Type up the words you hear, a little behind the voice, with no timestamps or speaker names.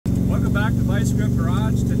Vice Grip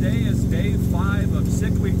Garage. Today is day 5 of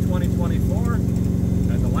Sick Week 2024,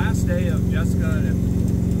 and the last day of Jessica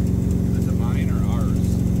and is it mine or ours?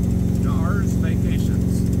 No, ours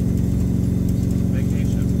vacations.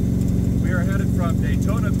 Vacation. We are headed from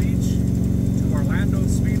Daytona Beach to Orlando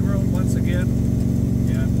Speed World once again,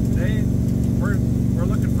 and today we're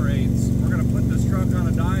looking for aids. We're going to put this truck on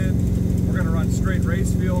a diet. We're going to run straight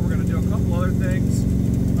race fuel. We're going to do a couple other things.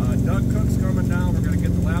 Doug Cook's coming down. We're going to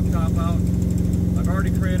get the laptop out. I've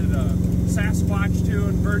already created a Sasquatch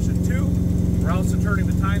tune version 2. We're also turning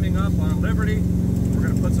the timing up on Liberty. We're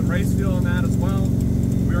going to put some race fuel in that as well.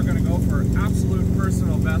 We are going to go for absolute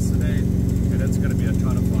personal best today, and it's going to be a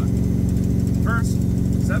ton of fun. First,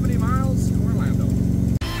 70 miles to Orlando.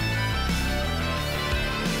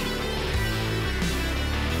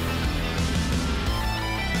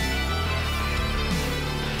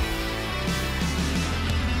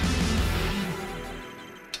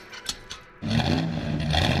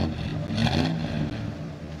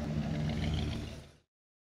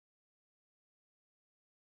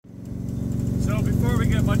 Before we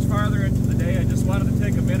get much farther into the day, I just wanted to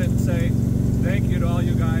take a minute and say thank you to all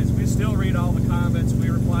you guys. We still read all the comments. We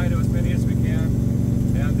reply to as many as we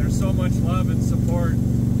can. And there's so much love and support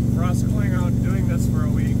for us going out and doing this for a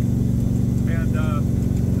week.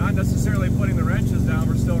 And not necessarily putting the wrenches down,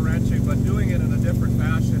 we're still wrenching, but doing it in a different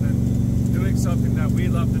fashion and doing something that we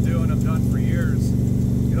love to do and have done for years.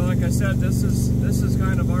 You know, like I said, this is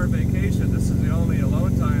kind of our vacation. This is the only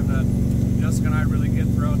alone time that Jessica and I really get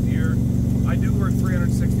throughout the year. I do work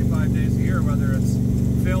 365 days a year, whether it's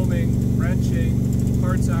filming, wrenching,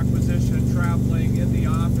 parts acquisition, traveling, in the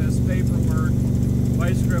office, paperwork,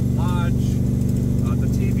 Vice Grip Lodge,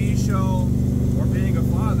 the TV show, or being a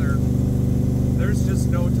father. There's just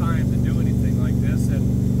no time to do anything like this,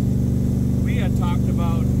 and we had talked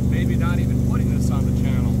about maybe not even putting this on the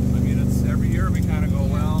channel. I mean, it's every year we kind of go,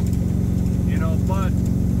 well, you know, but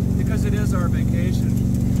because it is our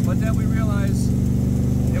vacation, but then we realize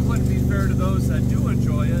it wouldn't be fair to those that do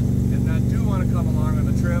enjoy it and that do want to come along on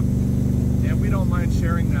the trip, and we don't mind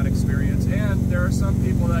sharing that experience. And there are some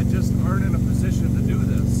people that just aren't in a position to do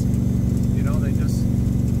this. You know, they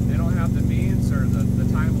don't have the means or the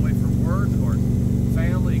time away from work or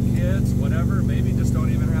family, kids, whatever. Maybe just don't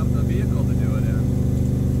even have the vehicle to do it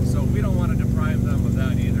in. So we don't want to deprive them of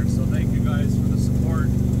that either. So thank you guys for the support.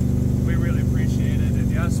 We really appreciate it. And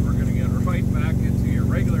yes, we're going to get right back into your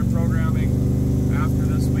regular programming after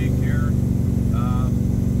this week here.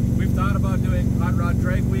 We've thought about doing Hot Rod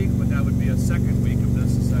Drag Week, but that would be a second week of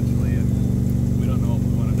this essentially, and we don't know if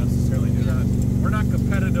we want to necessarily do that. We're not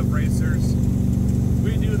competitive racers.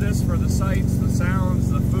 We do this for the sights, the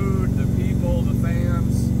sounds, the food, the people, the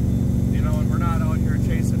fans, you know, and we're not out here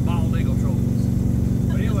chasing bald eagle trophies.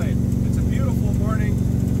 But anyway, it's a beautiful morning.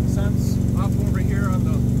 Sun's up over here on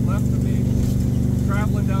the left of me,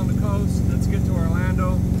 traveling down the coast. Let's get to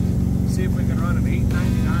Orlando. See if we can run an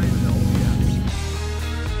 899 in the OBS.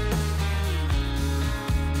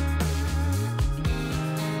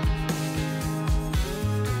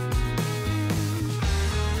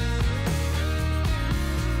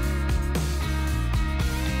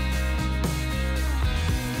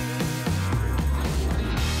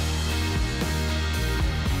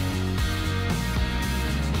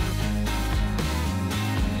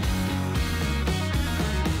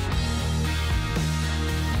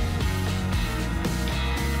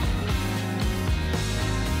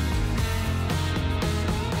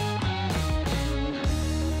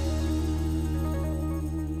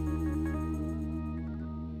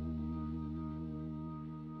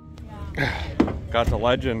 Got the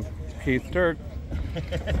legend, Keith Dirk,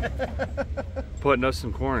 putting us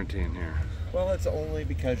in quarantine here. Well, it's only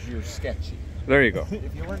because you're sketchy. There you go.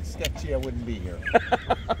 If you weren't sketchy, I wouldn't be here.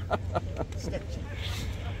 Sketchy.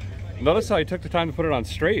 Notice how you took the time to put it on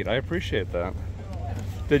straight. I appreciate that.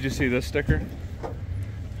 Did you see this sticker?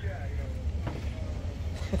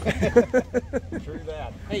 True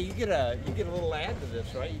that. Hey, you get a little add to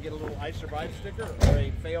this, right? You get a little I Survive sticker or a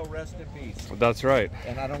Fail Rest in Peace. That's right.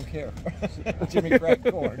 And I don't care. Jimmy Craig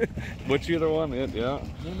Corn. Which either one? Yeah.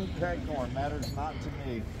 Jimmy Craig Corn matters not to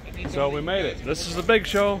me. So we made it. This is the big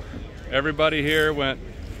show. Everybody here went,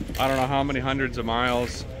 I don't know how many hundreds of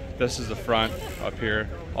miles. This is the front up here.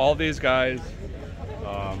 All these guys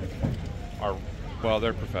are, well,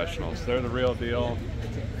 they're professionals. They're the real deal.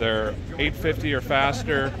 They're 850 or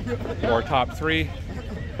faster, or top 3.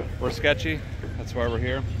 We're sketchy. That's why we're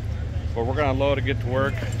here. But we're gonna unload and get to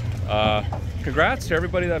work. Congrats to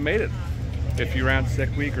everybody that made it. If you ran Sick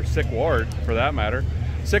Week or Sick Ward, for that matter.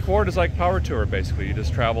 Sick Ward is like Power Tour, basically. You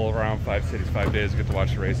just travel around 5 cities, 5 days, get to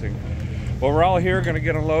watch the racing. Well, we're all here gonna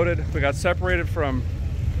get unloaded. We got separated from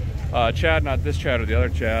Chad, not this Chad or the other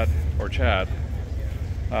Chad, or Chad,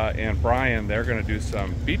 and Brian. They're gonna do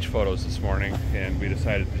some beach photos this morning, and we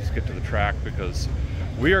decided to just get to the track because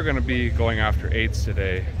we are gonna be going after 8s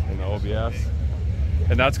today in the OBS.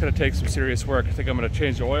 And that's gonna take some serious work. I think I'm gonna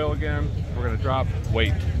change the oil again. We're gonna drop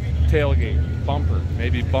weight, tailgate, bumper,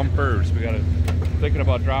 maybe bumpers. We gotta thinking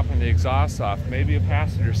about dropping the exhaust off, maybe a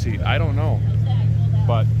passenger seat. I don't know,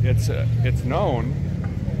 but it's known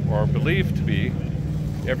or believed to be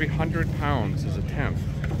every 100 pounds is a 10th.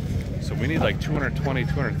 So we need like 220,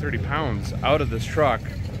 230 pounds out of this truck,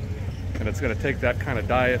 and it's gonna take that kind of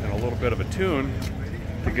diet and a little bit of a tune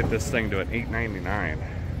to get this thing to an 899.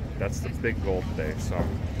 That's the big goal today, so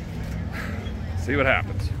see what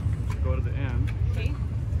happens. Go to the end. Okay.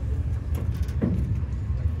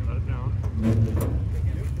 Let it down.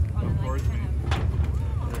 Come towards me.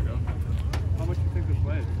 There you go. How much do you think this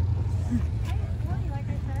weighs?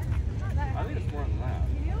 I think it's more than that.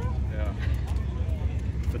 Yeah.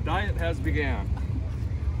 The diet has began.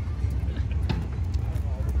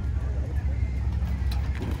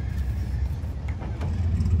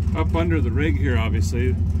 Up under the rig here,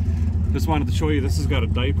 obviously. Just wanted to show you this has got a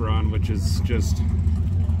diaper on, which is just,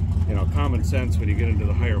 you know, common sense when you get into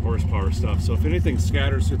the higher horsepower stuff. So if anything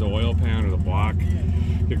scatters through the oil pan or the block,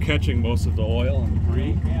 you're catching most of the oil and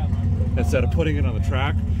debris instead of putting it on the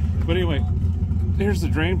track. But anyway, here's the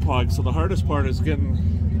drain plug. So the hardest part is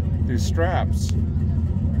getting these straps.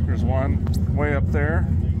 There's one way up there,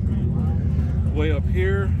 way up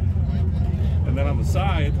here, and then on the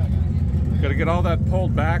side, got to get all that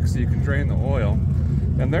pulled back so you can drain the oil.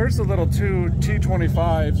 And there's the little 2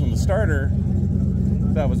 T25s on the starter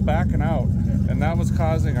that was backing out, and that was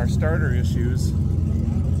causing our starter issues.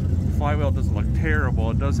 The flywheel doesn't look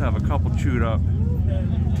terrible. It does have a couple chewed up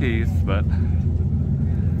teeth, but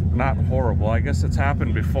not horrible. I guess it's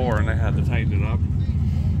happened before and I had to tighten it up.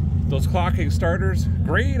 Those clocking starters,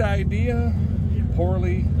 great idea,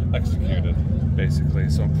 poorly executed, basically.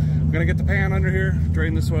 So I'm gonna get the pan under here,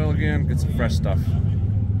 drain this oil again, get some fresh stuff.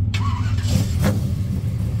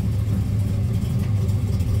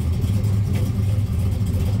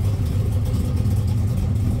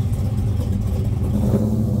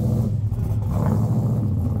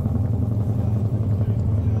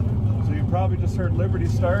 So you probably just heard Liberty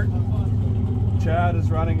start. Chad is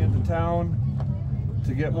running into town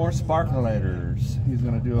to get more sparkleters. He's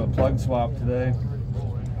gonna do a plug swap today.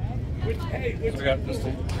 We got just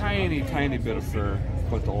a tiny, tiny bit of fur,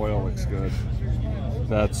 but the oil looks good.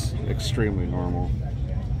 That's extremely normal.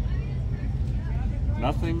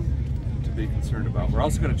 Nothing to be concerned about. We're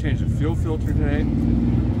also gonna change the fuel filter today.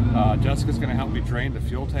 Jessica's gonna help me drain the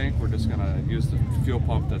fuel tank. We're just gonna use the fuel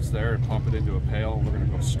pump that's there and pump it into a pail. We're gonna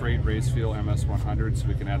go straight race fuel MS100 so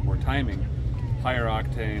we can add more timing. Higher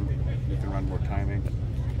octane, you can run more timing.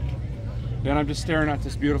 Then I'm just staring at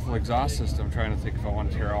this beautiful exhaust system, trying to think if I want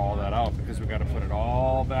to tear all that out because we got to put it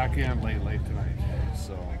all back in late tonight.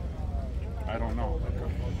 So I don't know.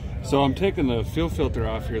 So I'm taking the fuel filter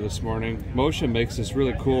off here this morning. Motion makes this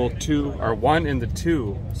really cool 1 into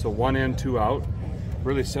 2, so 1 in, 2 out.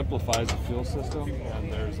 Really simplifies the fuel system,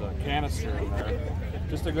 and there's a canister in there.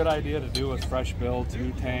 Just a good idea to do with fresh builds,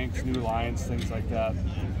 new tanks, new lines, things like that.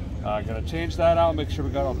 Gonna change that out, make sure we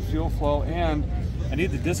got all the fuel flow, and I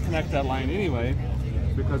need to disconnect that line anyway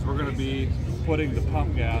because we're gonna be putting the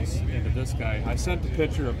pump gas into this guy. I sent a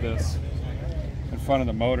picture of this in front of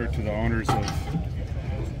the motor to the owners of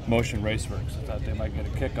Motion Raceworks. I thought they might get a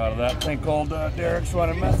kick out of that. Think old Derek's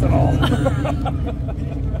running methanol.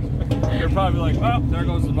 You're probably like, well, there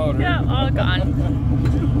goes the motor. Yeah, all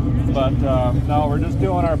gone. But no, we're just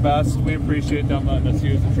doing our best. We appreciate them letting us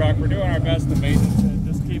use the truck. We're doing our best to maintenance it,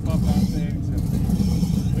 just keep up on things.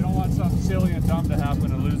 And we don't want something silly and dumb to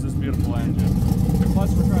happen and lose this beautiful engine.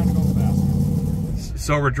 Plus, we're trying to go fast.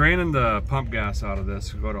 So we're draining the pump gas out of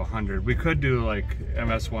this. We go to 100. We could do like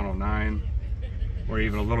MS109 or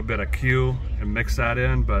even a little bit of Q and mix that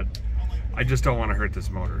in, but I just don't want to hurt this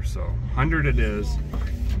motor. So 100 it is.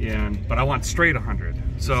 But I want straight 100.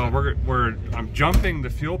 So I'm jumping the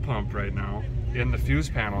fuel pump right now in the fuse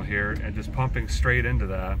panel here and just pumping straight into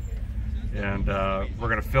that. And we're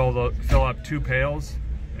gonna fill up 2 pails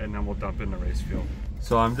and then we'll dump in the race fuel.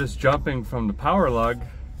 So I'm just jumping from the power lug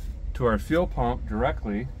to our fuel pump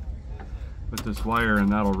directly with this wire, and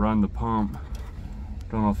that'll run the pump.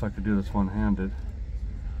 Don't know if I could do this one-handed.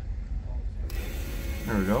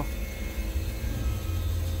 There we go.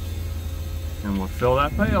 And we'll fill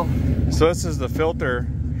that pail. So this is the filter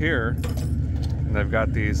here, and they've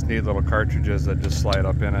got these neat little cartridges that just slide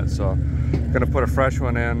up in it. So I'm gonna put a fresh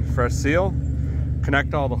one in, fresh seal,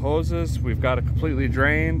 connect all the hoses. We've got it completely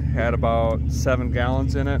drained, had about 7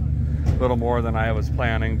 gallons in it, a little more than I was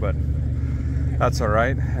planning, but that's all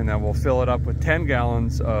right. And then we'll fill it up with 10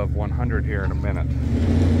 gallons of 100 here in a minute.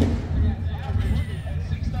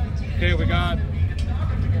 Okay, we got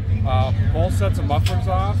both sets of mufflers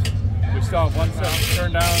off. We still have one set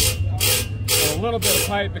turned down. A little bit of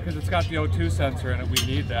pipe because it's got the O2 sensor in it. We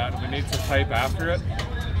need that. We need some pipe after it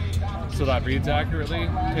so that reads accurately.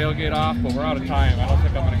 Tailgate off, but we're out of time. I don't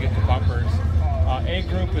think I'm going to get to bumpers. A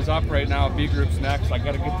group is up right now. B group's next. I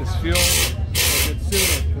got to get this fuel a bit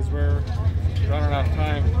sooner because we're running out of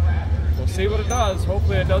time. We'll see what it does.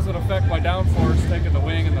 Hopefully it doesn't affect my downforce taking the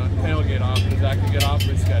wing and the tailgate off because that can get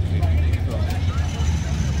awfully sketchy. So.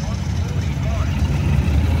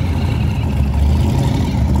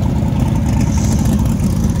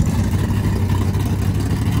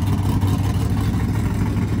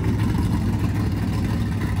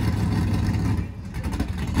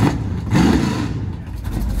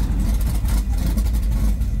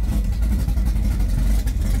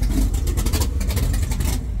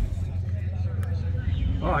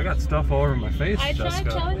 I got stuff all over my face. I tried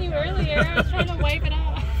telling you earlier. I was trying to wipe it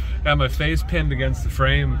out. Got my face pinned against the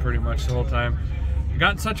frame pretty much the whole time. I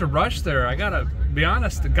got in such a rush there. I gotta be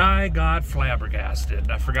honest, the guy got flabbergasted.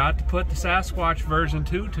 I forgot to put the Sasquatch version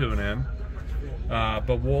 2 tune in.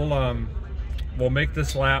 But we'll make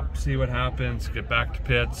this lap, see what happens, get back to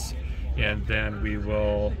pits, and then we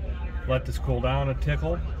will let this cool down a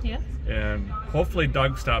tickle. Yeah. And hopefully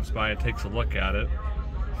Doug stops by and takes a look at it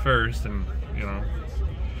first, and you know.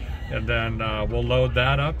 And then we'll load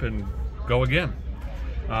that up and go again.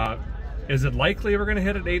 Is it likely we're gonna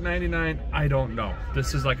hit at 899? I don't know.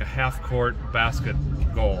 This is like a half-court basket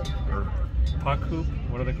goal, or puck hoop,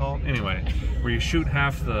 what do they call it? Anyway, where you shoot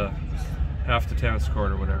half the tennis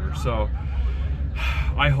court or whatever. So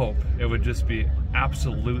I hope it would just be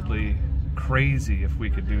absolutely crazy if we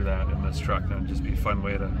could do that in this truck. That'd just be a fun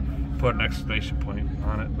way to put an exclamation point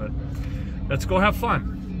on it. But let's go have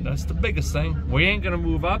fun. That's the biggest thing. We ain't gonna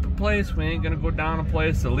move up a place, we ain't gonna go down a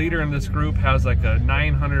place. The leader in this group has like a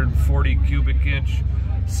 940 cubic inch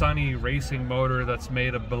Sunny racing motor that's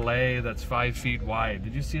made of belay that's 5 feet wide.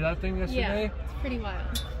 Did you see that thing yesterday? Yeah, it's pretty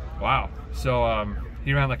wild. Wow. So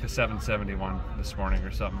he ran like a 771 this morning or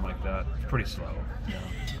something like that. It's pretty slow. Yeah.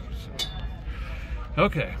 So.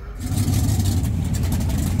 Okay.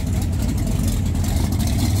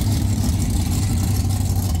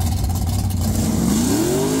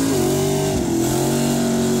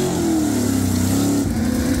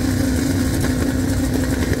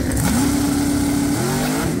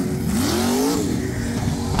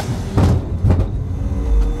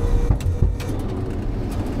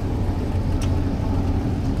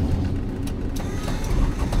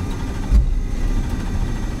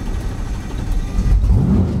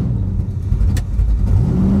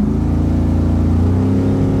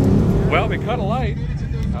 Cut a light,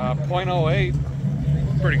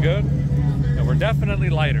 0.08, pretty good, and we're definitely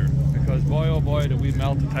lighter because boy oh boy did we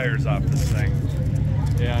melt the tires off this thing.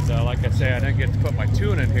 And like I say, I didn't get to put my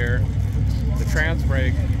tune in here. The trans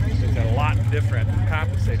brake is a lot different to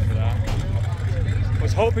compensate for that.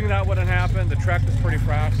 Was hoping that wouldn't happen. The truck was pretty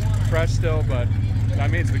fresh still, but that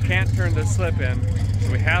means we can't turn this slip in,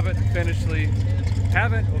 so we haven't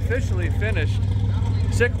officially finished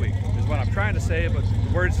sick week is what I'm trying to say, but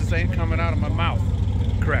the words just ain't coming out of my mouth.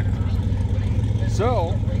 Correct.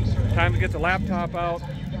 So, time to get the laptop out,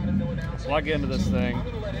 plug into this thing,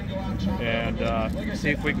 and see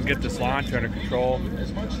if we can get this launch under control.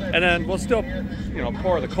 And then we'll still, you know,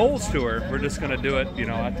 pour the coals to her. We're just gonna do it, you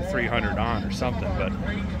know, at the 300 on or something. But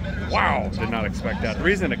wow, did not expect that. The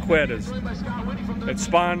reason it quit is it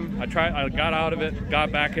spun. I got out of it,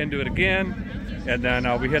 got back into it again. And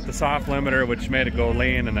then we hit the soft limiter, which made it go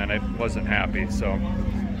lean, and then it wasn't happy. So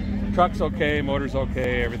truck's okay, motor's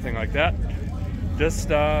okay, everything like that. Just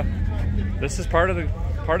this is part of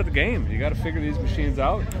the game. You got to figure these machines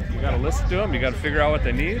out. You got to listen to them. You got to figure out what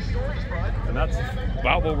they need, and that's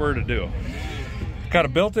about what we're to do. Got a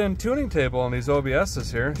built-in tuning table on these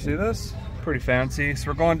OBSs here. See this? Pretty fancy. So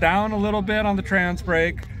we're going down a little bit on the trans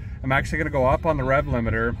brake. I'm actually going to go up on the rev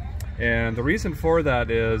limiter. And the reason for that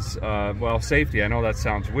is, well, safety. I know that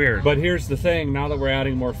sounds weird, but here's the thing. Now that we're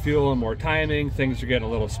adding more fuel and more timing, things are getting a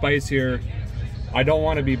little spicier. I don't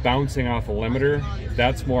want to be bouncing off a limiter.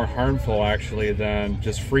 That's more harmful, actually, than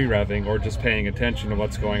just free revving or just paying attention to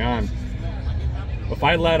what's going on. If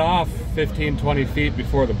I let off 15, 20 feet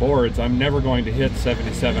before the boards, I'm never going to hit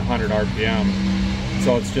 7,700 RPM.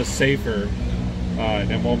 So it's just safer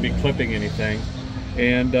and won't be clipping anything.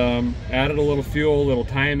 And added a little fuel, a little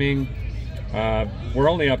timing, We're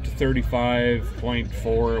only up to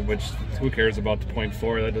 35.4, which who cares about the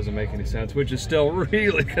 0.4? That doesn't make any sense, which is still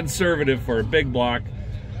really conservative for a big block.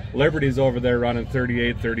 Liberty's over there running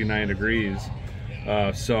 38, 39 degrees.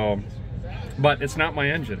 But it's not my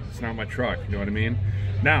engine, it's not my truck, you know what I mean?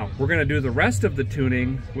 Now, we're gonna do the rest of the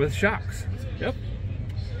tuning with shocks. Yep.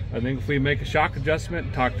 I think if we make a shock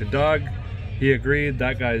adjustment, talk to Doug, he agreed.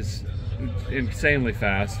 That guy's insanely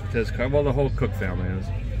fast with his car. Well, the whole Cook family is.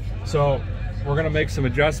 So we're gonna make some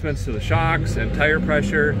adjustments to the shocks and tire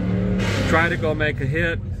pressure, try to go make a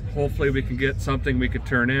hit. Hopefully we can get something we could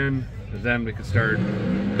turn in, and then we can start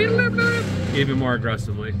even more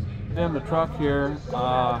aggressively. In the truck here,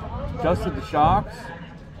 adjusted the shocks.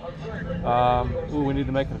 We need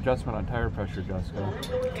to make an adjustment on tire pressure, Jessica.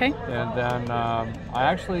 Okay. And then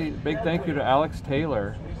big thank you to Alex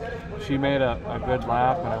Taylor. She made a good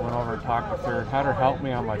lap, and I went over and talked with her, had her help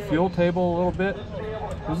me on my fuel table a little bit.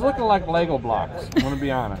 It was looking like Lego blocks, I'm gonna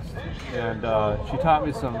be honest. And she taught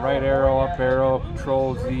me some right arrow, up arrow,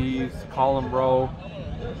 control Z's, column row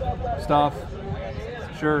stuff.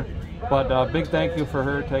 Sure. But big thank you for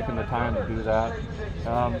her taking the time to do that.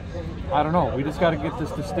 I don't know, we just got to get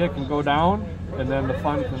this to stick and go down, and then the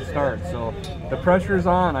fun can start. So the pressure's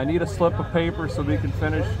on. I need a slip of paper so we can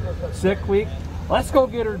finish sick week. Let's go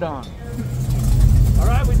get her done. All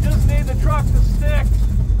right, we just need the truck to stick.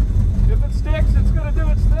 If it sticks, it's going to do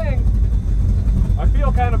its thing. I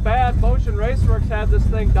feel kind of bad. Motion Raceworks had this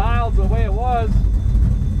thing dialed the way it was,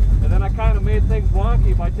 and then I kind of made things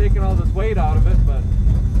wonky by taking all this weight out of it, but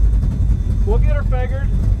we'll get her figured.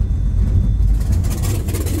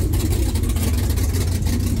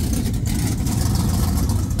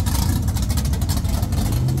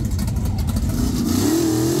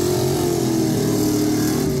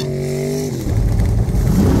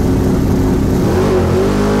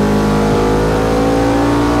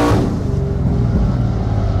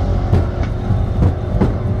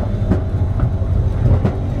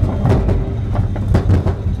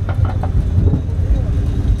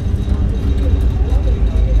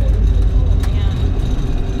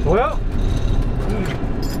 Well,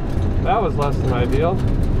 that was less than ideal.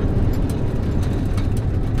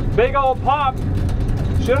 Big old pop.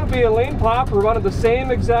 Shouldn't be a lean pop. We're running the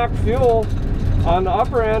same exact fuel on the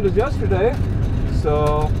upper end as yesterday.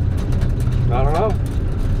 So, I don't know.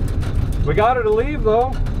 We got her to leave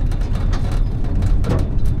though.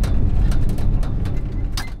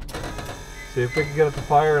 See if we can get it to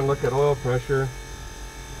fire and look at oil pressure.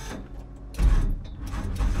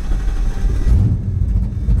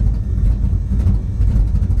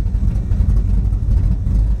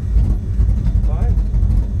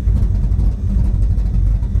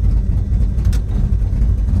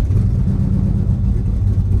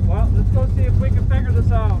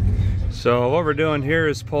 So what we're doing here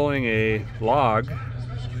is pulling a log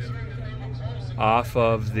off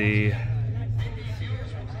of the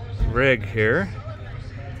rig here,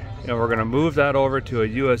 and we're going to move that over to a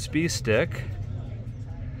USB stick,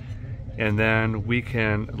 and then we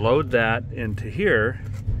can load that into here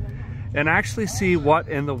and actually see what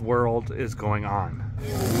in the world is going on.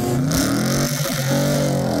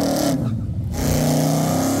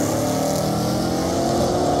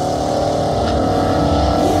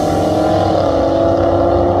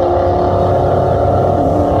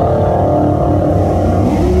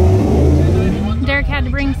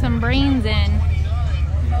 Some brains in.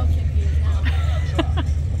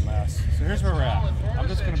 So here's where we're at. I'm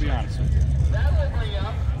just going to be honest with you.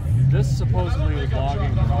 This supposedly was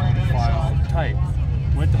logging the wrong file type.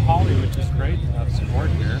 Went to Holly, which is great to have support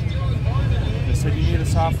here. They said you need a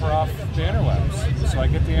software off the interwebs. So I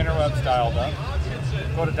get the interwebs dialed up,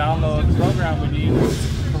 go to download the program we need,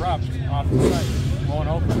 it's corrupt off the site. It won't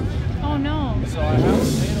open. Oh no. So I have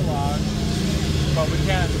the data log, but we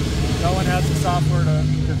can't. No one has the software to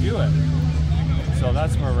view it. So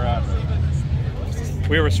that's where we're at.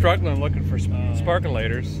 We were struggling looking for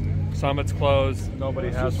sparkulators. Summit's closed, nobody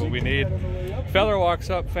has what we need. Feller walks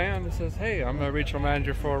up, fan, and says, hey, I'm the regional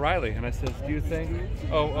manager for Riley. And I says, do you think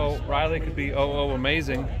Riley could be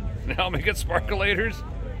amazing and help me get sparkulators?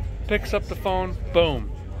 Picks up the phone,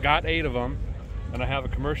 boom, got 8 of them. And I have a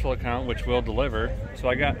commercial account which will deliver. So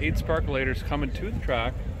I got 8 sparkulators coming to the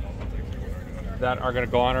track that are going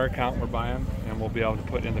to go on our account we're buying, and we'll be able to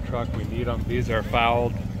put in the truck. We need them. These are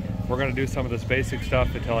fouled. We're going to do some of this basic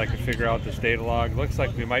stuff until I can figure out this data log. Looks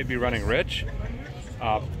like we might be running rich,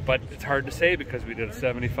 but it's hard to say because we did a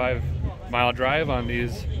 75-mile drive on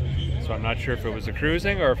these, so I'm not sure if it was the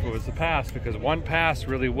cruising or if it was the pass, because one pass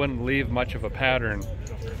really wouldn't leave much of a pattern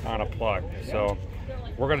on a plug. So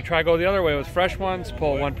we're gonna try go the other way with fresh ones,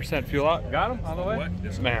 pull 1% fuel out. Got them on the way? What?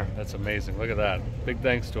 Yes, Man, that's amazing. Look at that. Big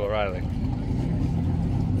thanks to O'Reilly.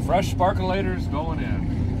 Fresh sparkulators going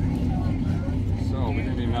in. So we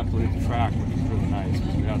didn't even have to leave the track, which is really nice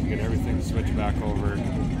because we had to get everything switched back over.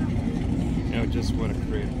 It just would have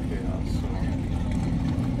created chaos. So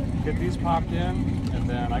get these popped in, and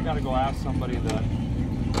then I got to go ask somebody that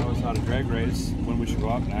knows how to drag race when we should go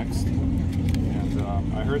up next. And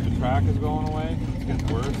I heard the track is going away. It's getting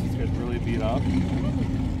worse. It's getting really beat up.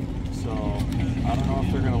 So I don't know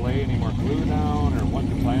if they're going to lay any more glue down or what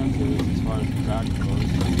the plans is as far as the track goes.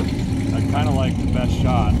 I kind of like the best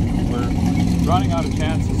shot. We're running out of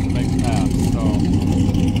chances to make the pass, so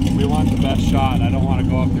we want the best shot. I don't want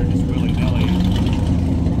to go up there just willy-nilly,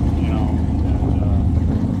 you know,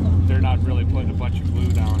 and they're not really putting a bunch of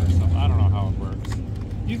glue down or something. I don't know how it works.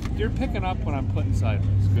 You're picking up when I'm putting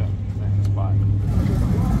sideways. Good. Thanks. Bye.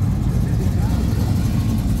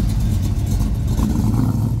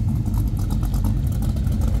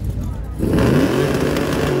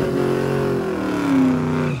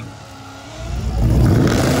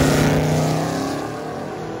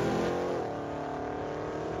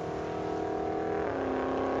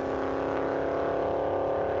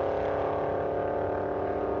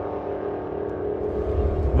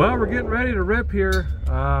 Well, we're getting ready to rip here.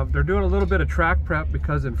 They're doing a little bit of track prep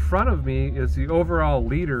because in front of me is the overall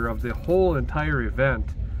leader of the whole entire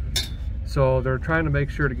event. So they're trying to make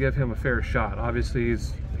sure to give him a fair shot. Obviously,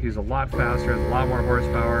 he's a lot faster, has a lot more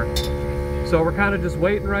horsepower. So we're kind of just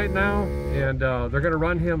waiting right now, and they're going to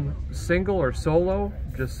run him single or solo,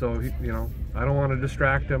 just so he, you know, I don't want to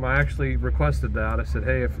distract him. I actually requested that. I said,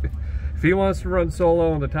 hey, if he wants to run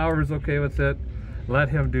solo and the tower's okay with it, let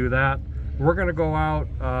him do that. We're gonna go out,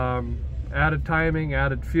 added timing,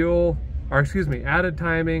 added fuel, or excuse me, added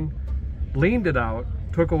timing, leaned it out,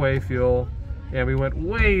 took away fuel, and we went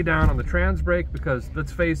way down on the trans brake because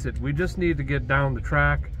let's face it, we just need to get down the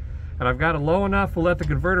track. And I've got it low enough, we'll let the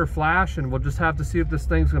converter flash and we'll just have to see if this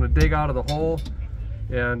thing's gonna dig out of the hole.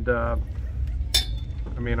 And I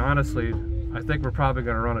mean, honestly, I think we're probably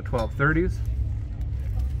gonna run at 1230s.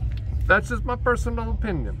 That's just my personal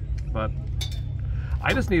opinion, but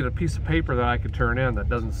I just need a piece of paper that I could turn in that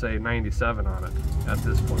doesn't say 97 on it at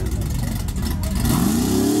this point.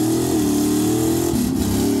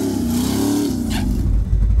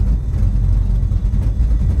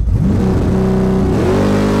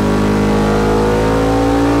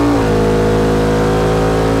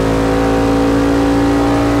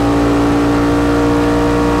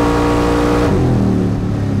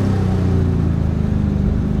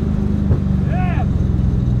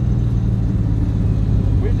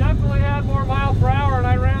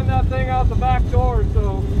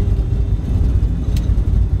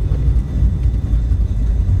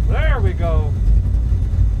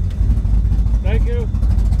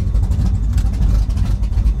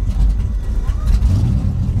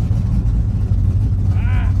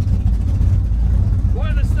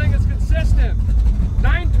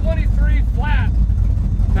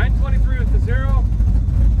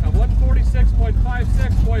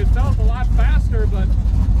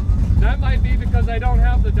 I don't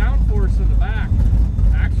have the downforce in the back,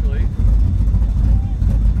 actually.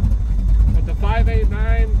 But the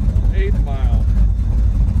 589 8th mile.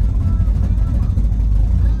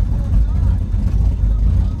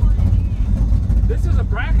 This is a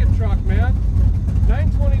bracket truck, man.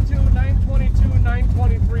 922, 922,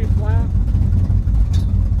 923 flat.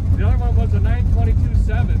 The other one was a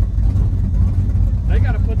 922.7. They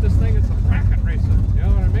got to put this thing in some bracket racing, you know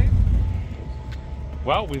what I mean?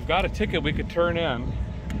 Well, we've got a ticket we could turn in,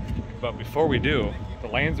 but before we do, the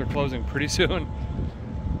lanes are closing pretty soon.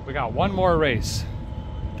 We got one more race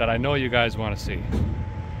that I know you guys want to see.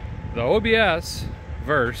 The OBS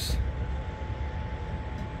verse.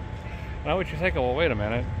 Now what you think, well, wait a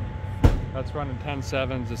minute. That's running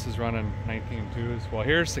 10.7s, this is running 19.2s. Well,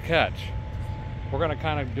 here's the catch. We're gonna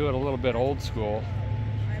kind of do it a little bit old school.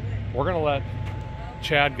 We're gonna let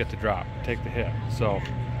Chad get the drop, take the hit. So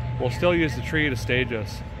we'll still use the tree to stage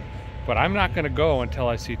us, but I'm not gonna go until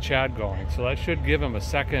I see Chad going. So that should give him a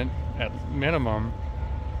second, at minimum,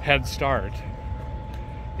 head start.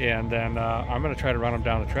 And then I'm gonna try to run him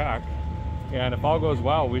down the track. And if all goes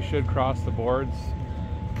well, we should cross the boards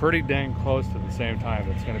pretty dang close to the same time.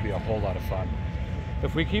 It's gonna be a whole lot of fun.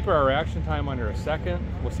 If we keep our reaction time under a second,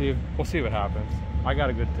 we'll see what happens. I got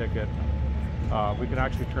a good ticket. We can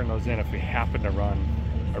actually turn those in if we happen to run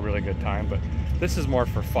a really good time, but this is more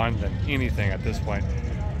for fun than anything at this point.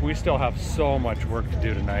 We still have so much work to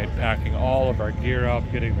do tonight, packing all of our gear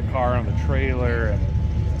up, getting the car on the trailer,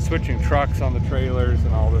 and switching trucks on the trailers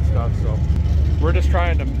and all this stuff. So we're just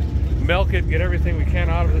trying to milk it, get everything we can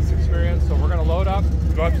out of this experience. So we're gonna load up,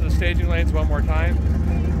 go up to the staging lanes one more time,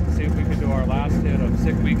 see if we can do our last hit of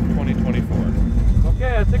Sick Week 2024.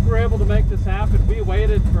 Okay, I think we're able to make this happen. We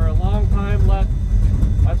waited for a long time, let,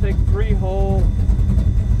 I think, 3 whole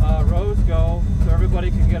rows go, so everybody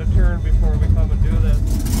can get a turn before we come and do this.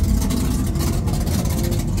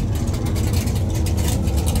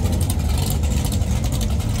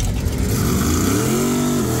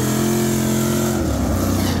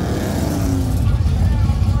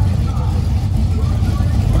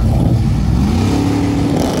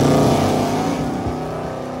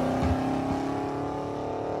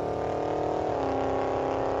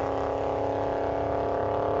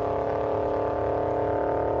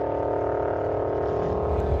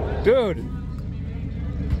 Dude,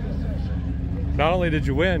 not only did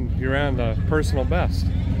you win, you ran the personal best.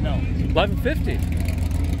 No. 11:50.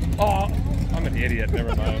 Oh, I'm an idiot,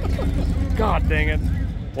 never mind. God dang it.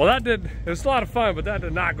 Well, it was a lot of fun, but that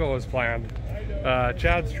did not go as planned.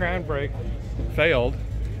 Chad's tran brake failed,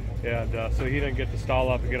 and so he didn't get to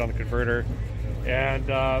stall up and get on the converter. And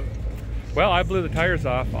well, I blew the tires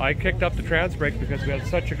off. I kicked up the trans brake because we had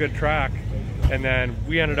such a good track. And then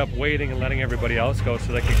we ended up waiting and letting everybody else go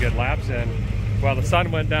so they could get laps in. Well, the sun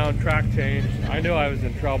went down, track changed. I knew I was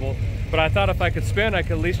in trouble, but I thought if I could spin, I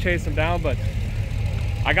could at least chase him down, but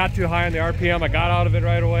I got too high on the RPM. I got out of it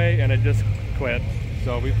right away and it just quit.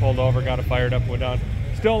 So we pulled over, got it fired up, went down.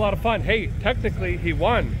 Still a lot of fun. Hey, technically he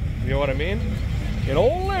won, you know what I mean? In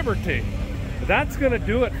old Liberty. But that's gonna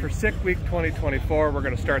do it for Sick Week 2024. We're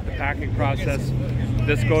gonna start the packing process.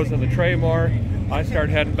 This goes in the Traymore. I start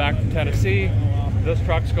heading back to Tennessee. This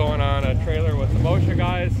truck's going on a trailer with the Motion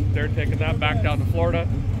guys. They're taking that back down to Florida.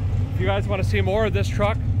 If you guys want to see more of this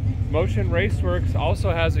truck, Motion Raceworks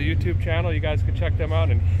also has a YouTube channel. You guys can check them out.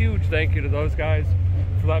 And huge thank you to those guys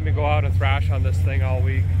for letting me go out and thrash on this thing all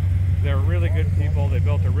week. They're really good people. They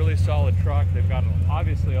built a really solid truck. They've got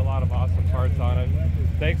obviously a lot of awesome parts on it.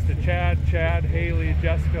 Thanks to Chad, Haley,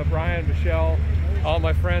 Jessica, Brian, Michelle, all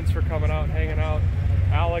my friends for coming out and hanging out.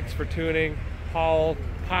 Alex for tuning. Paul,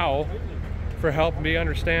 Powell for helping me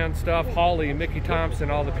understand stuff, Holly, Mickey Thompson,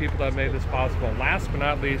 all the people that made this possible. And last but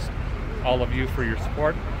not least, all of you for your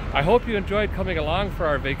support. I hope you enjoyed coming along for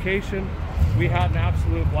our vacation. We had an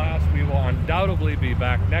absolute blast. We will undoubtedly be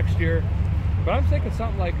back next year, but I'm thinking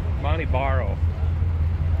something like Monte Barro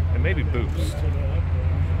and maybe Boost.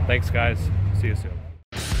 Thanks guys, see you soon.